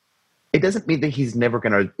occasion. It doesn't mean that he's never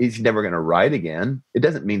going to write again. It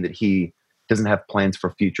doesn't mean that he doesn't have plans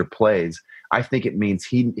for future plays. I think it means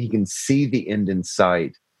he can see the end in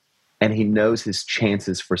sight, and he knows his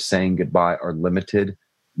chances for saying goodbye are limited.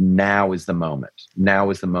 Now is the moment.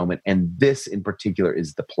 And this in particular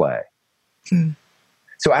is the play.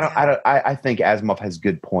 So I think Asimov has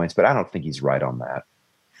good points, but I don't think he's right on that.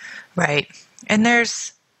 Right. And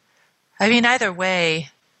either way,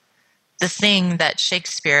 the thing that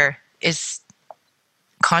Shakespeare is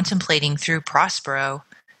contemplating through Prospero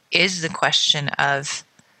is the question of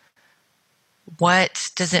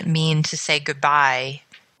what does it mean to say goodbye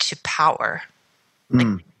to power?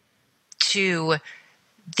 Like, to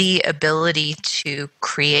the ability to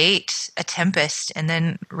create a tempest and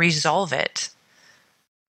then resolve it.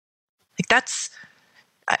 Like that's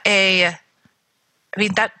a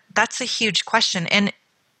huge question. And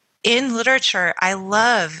in literature, I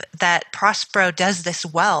love that Prospero does this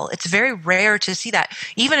well. It's very rare to see that.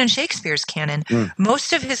 Even in Shakespeare's canon,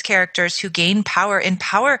 most of his characters who gain power,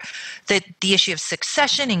 the issue of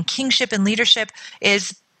succession and kingship and leadership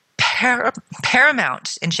is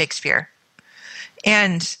paramount in Shakespeare.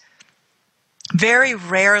 And very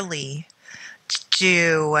rarely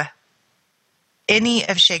do any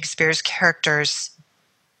of Shakespeare's characters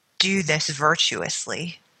do this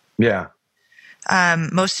virtuously. Yeah.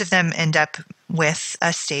 Most of them end up with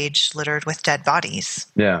a stage littered with dead bodies.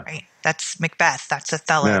 Yeah. Right. That's Macbeth. That's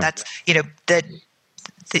Othello. Yeah. That's,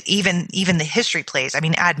 even the history plays.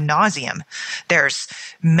 Ad nauseum. There's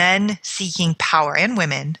men seeking power and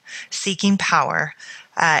women seeking power,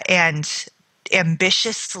 and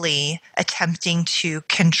ambitiously attempting to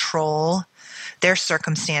control their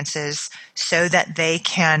circumstances so that they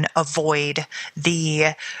can avoid the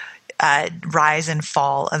rise and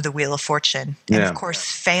fall of the Wheel of Fortune. And of course,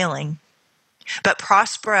 failing. But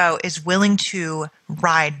Prospero is willing to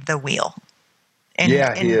ride the wheel. And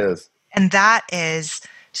he is. And that is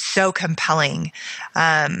so compelling.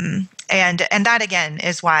 And that, again,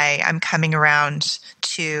 is why I'm coming around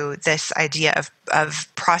to this idea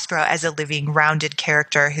of Prospero as a living, rounded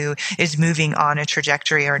character who is moving on a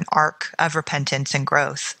trajectory or an arc of repentance and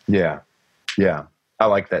growth. Yeah. Yeah. I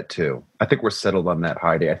like that too. I think we're settled on that,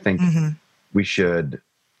 Heidi. I think we should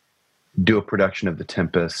do a production of The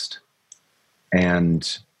Tempest.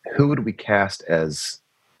 And who would we cast as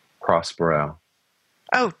Prospero?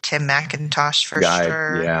 Oh, Tim McIntosh for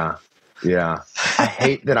sure. Yeah. Yeah. I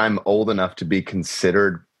hate that I'm old enough to be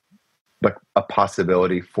considered like a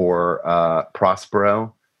possibility for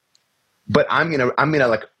Prospero, But I'm gonna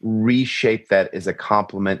like reshape that as a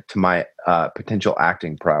compliment to my potential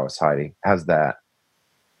acting prowess, Heidi. How's that?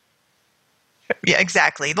 Yeah,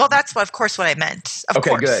 exactly. Well, that's of course what I meant. Of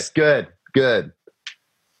course. Good.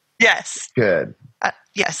 Yes. Good.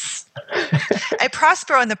 Yes. A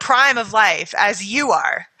Prospero in the prime of life, as you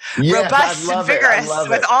are, yes, robust and vigorous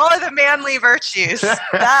with all of the manly virtues.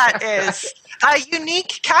 That is a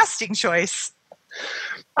unique casting choice.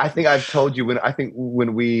 I think I've told you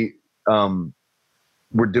when we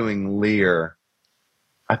were doing Lear,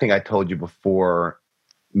 I think I told you before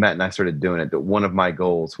Matt and I started doing it that one of my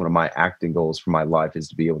acting goals for my life is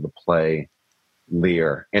to be able to play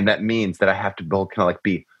Lear. And that means that I have to kind of like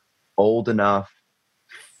be old enough,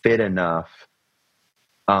 fit enough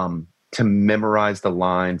to memorize the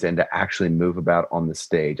lines and to actually move about on the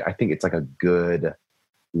stage. I think it's like a good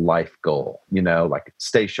life goal, like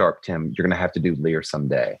stay sharp, Tim. You're going to have to do Lear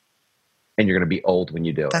someday and you're going to be old when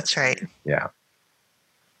you do it. That's right. Yeah.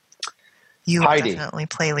 You will definitely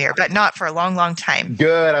play Lear, but not for a long, long time.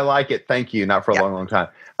 Good. I like it. Thank you. Not for a long, long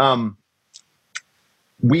time.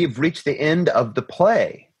 We've reached the end of the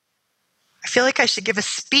play. I feel like I should give a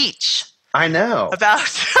speech. I know. About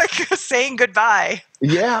saying goodbye.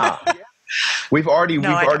 Yeah. We've already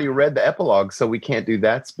read the epilogue, so we can't do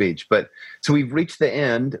that speech. But so we've reached the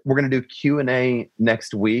end. We're going to do Q&A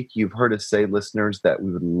next week. You've heard us say, listeners, that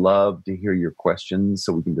we would love to hear your questions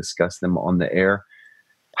so we can discuss them on the air.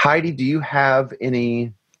 Heidi, do you have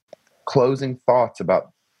any closing thoughts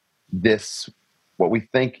about this, what we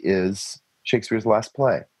think is Shakespeare's last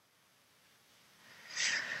play?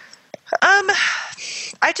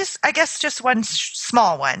 I guess just one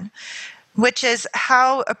small one, which is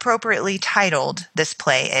how appropriately titled this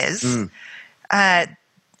play is. And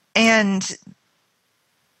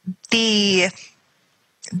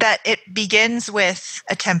that it begins with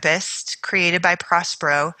a Tempest created by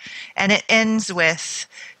Prospero, and it ends with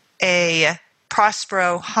a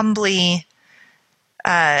Prospero humbly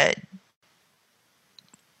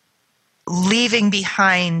leaving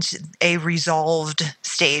behind a resolved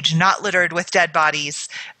stage, not littered with dead bodies,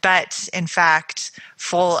 but in fact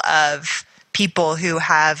full of people who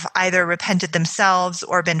have either repented themselves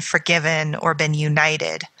or been forgiven or been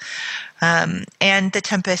united. And the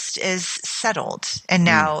Tempest is settled. And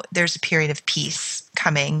now there's a period of peace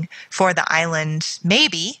coming for the island,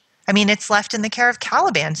 maybe. I mean, it's left in the care of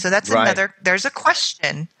Caliban. So that's there's a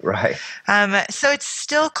question. Right. So it's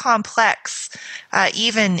still complex,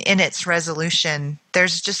 even in its resolution.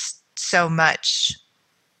 There's just so much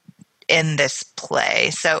in this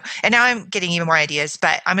play. So, and now I'm getting even more ideas,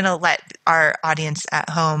 but I'm going to let our audience at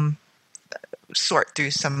home sort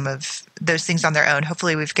through some of those things on their own.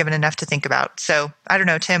 Hopefully we've given enough to think about. So I don't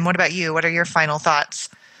know, Tim, what about you? What are your final thoughts?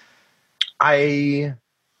 I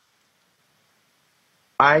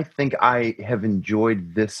think I have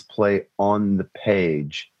enjoyed this play on the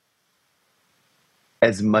page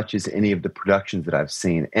as much as any of the productions that I've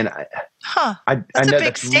seen. And I know a big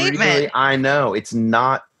that's statement. Really, I know it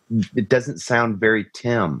doesn't sound very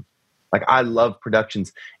Tim. Like I love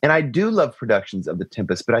productions, and I do love productions of the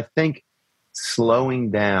Tempest, but I think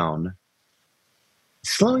slowing down,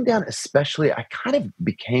 especially, I kind of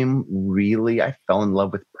I fell in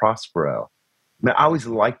love with Prospero. I mean, I always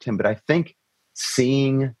liked him, but I think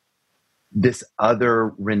seeing this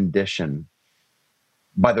other rendition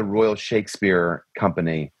by the Royal Shakespeare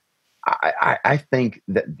Company, I think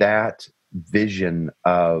that vision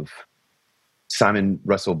of Simon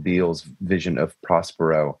Russell Beale's vision of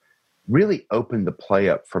Prospero really opened the play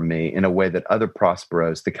up for me in a way that other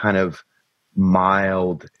Prosperos, the kind of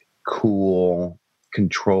mild, cool,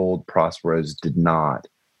 controlled Prosperos, did not.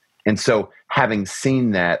 And so having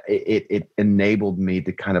seen that, it enabled me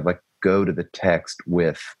to kind of like go to the text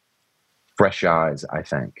with fresh eyes, I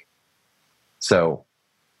think. So,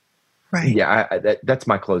 yeah, that's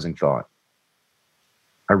my closing thought.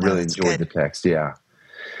 I really enjoyed the text, yeah.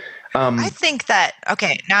 I think that,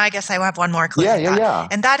 okay, now I guess I have one more closing thought. Yeah.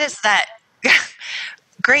 And that is that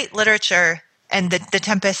great literature and the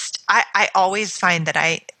Tempest, I always find that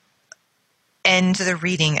I end the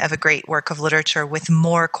reading of a great work of literature with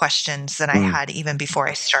more questions than I had even before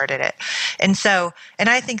I started it. And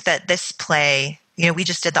I think that this play, we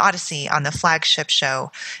just did the Odyssey on the flagship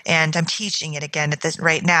show, and I'm teaching it again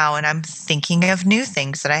right now, and I'm thinking of new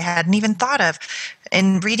things that I hadn't even thought of,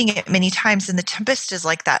 and reading it many times. And the Tempest is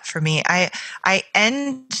like that for me. I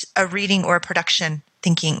end a reading or a production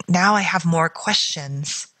thinking, now I have more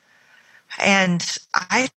questions. And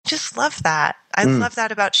I just love that. I love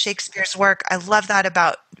that about Shakespeare's work. I love that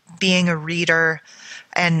about being a reader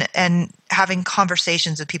and having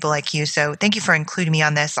conversations with people like you. So thank you for including me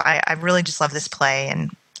on this. I really just love this play,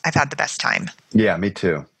 and I've had the best time. Yeah, me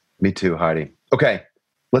too. Me too, Heidi. Okay,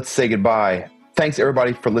 let's say goodbye. Thanks,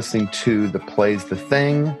 everybody, for listening to The Play's the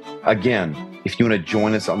Thing. Again, if you want to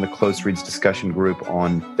join us on the Close Reads discussion group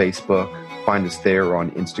on Facebook, find us there, or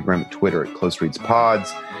on Instagram and Twitter at Close Reads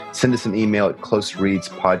Pods. Send us an email at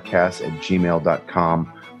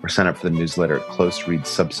closereadspodcast@gmail.com or sign up for the newsletter at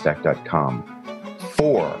closereadsubstack.com.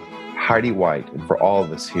 For Heidi White and for all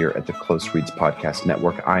of us here at the Close Reads Podcast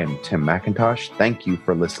Network, I am Tim McIntosh. Thank you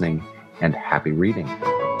for listening and happy reading.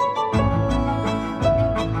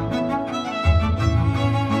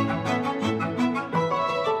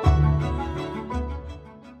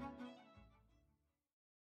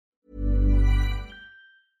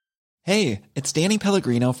 Hey, it's Danny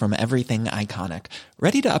Pellegrino from Everything Iconic.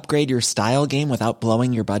 Ready to upgrade your style game without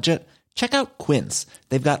blowing your budget? Check out Quince.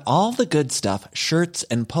 They've got all the good stuff, shirts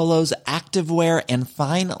and polos, activewear, and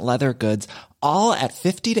fine leather goods, all at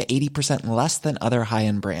 50 to 80% less than other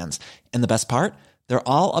high-end brands. And the best part? They're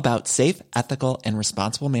all about safe, ethical, and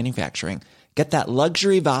responsible manufacturing. Get that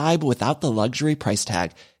luxury vibe without the luxury price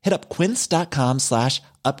tag. Hit up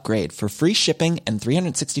quince.com/upgrade for free shipping and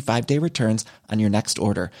 365-day returns on your next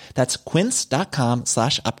order. That's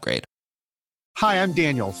quince.com/upgrade. Hi, I'm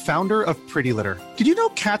Daniel, founder of Pretty Litter. Did you know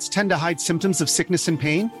cats tend to hide symptoms of sickness and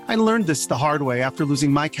pain? I learned this the hard way after losing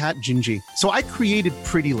my cat, Gingy. So I created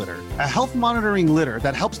Pretty Litter, a health monitoring litter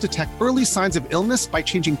that helps detect early signs of illness by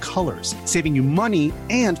changing colors, saving you money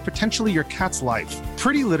and potentially your cat's life.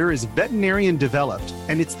 Pretty Litter is veterinarian developed,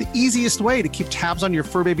 and it's the easiest way to keep tabs on your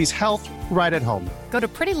fur baby's health right at home. Go to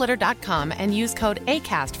prettylitter.com and use code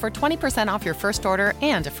ACAST for 20% off your first order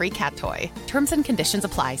and a free cat toy. Terms and conditions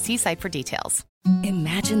apply. See site for details.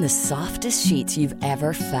 Imagine the softest sheets you've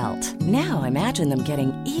ever felt. Now imagine them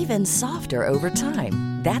getting even softer over time.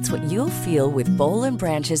 That's what you'll feel with Boll &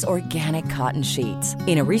 Branch's organic cotton sheets.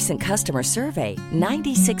 In a recent customer survey,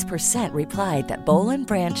 96% replied that Boll &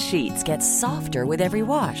 Branch sheets get softer with every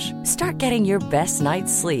wash. Start getting your best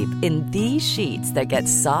night's sleep in these sheets that get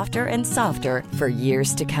softer and softer for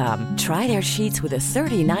years to come. Try their sheets with a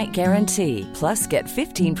 30-night guarantee. Plus, get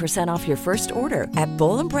 15% off your first order at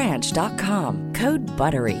bollandbranch.com. Code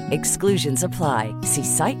BUTTERY. Exclusions apply. See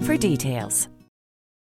site for details.